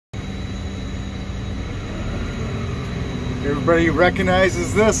Everybody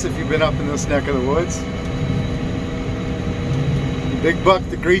recognizes this if you've been up in this neck of the woods. The big buck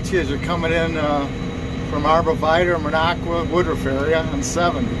that greets you as you're coming in from Arbor-Vitae or Minocqua Woodruff area on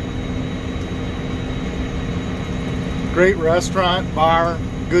 70. Great restaurant, bar,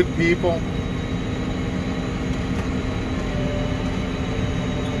 good people.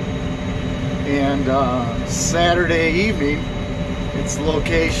 And Saturday evening, it's the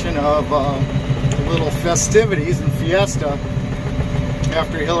location of the little festivities and fiesta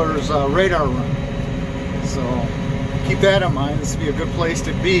after Hiller's radar run. So keep that in mind. This would be a good place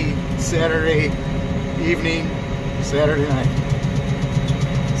to be Saturday evening, Saturday night.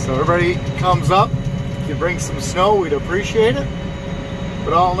 So everybody comes up. If you bring some snow, we'd appreciate it.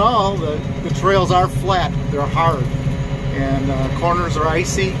 But all in all, the trails are flat. They're hard. And corners are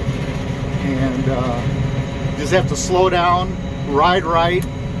icy. And you just have to slow down, ride right,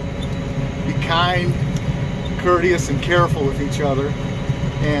 be kind, courteous, and careful with each other,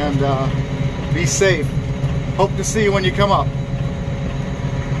 and be safe. Hope to see you when you come up.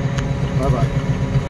 Bye-bye.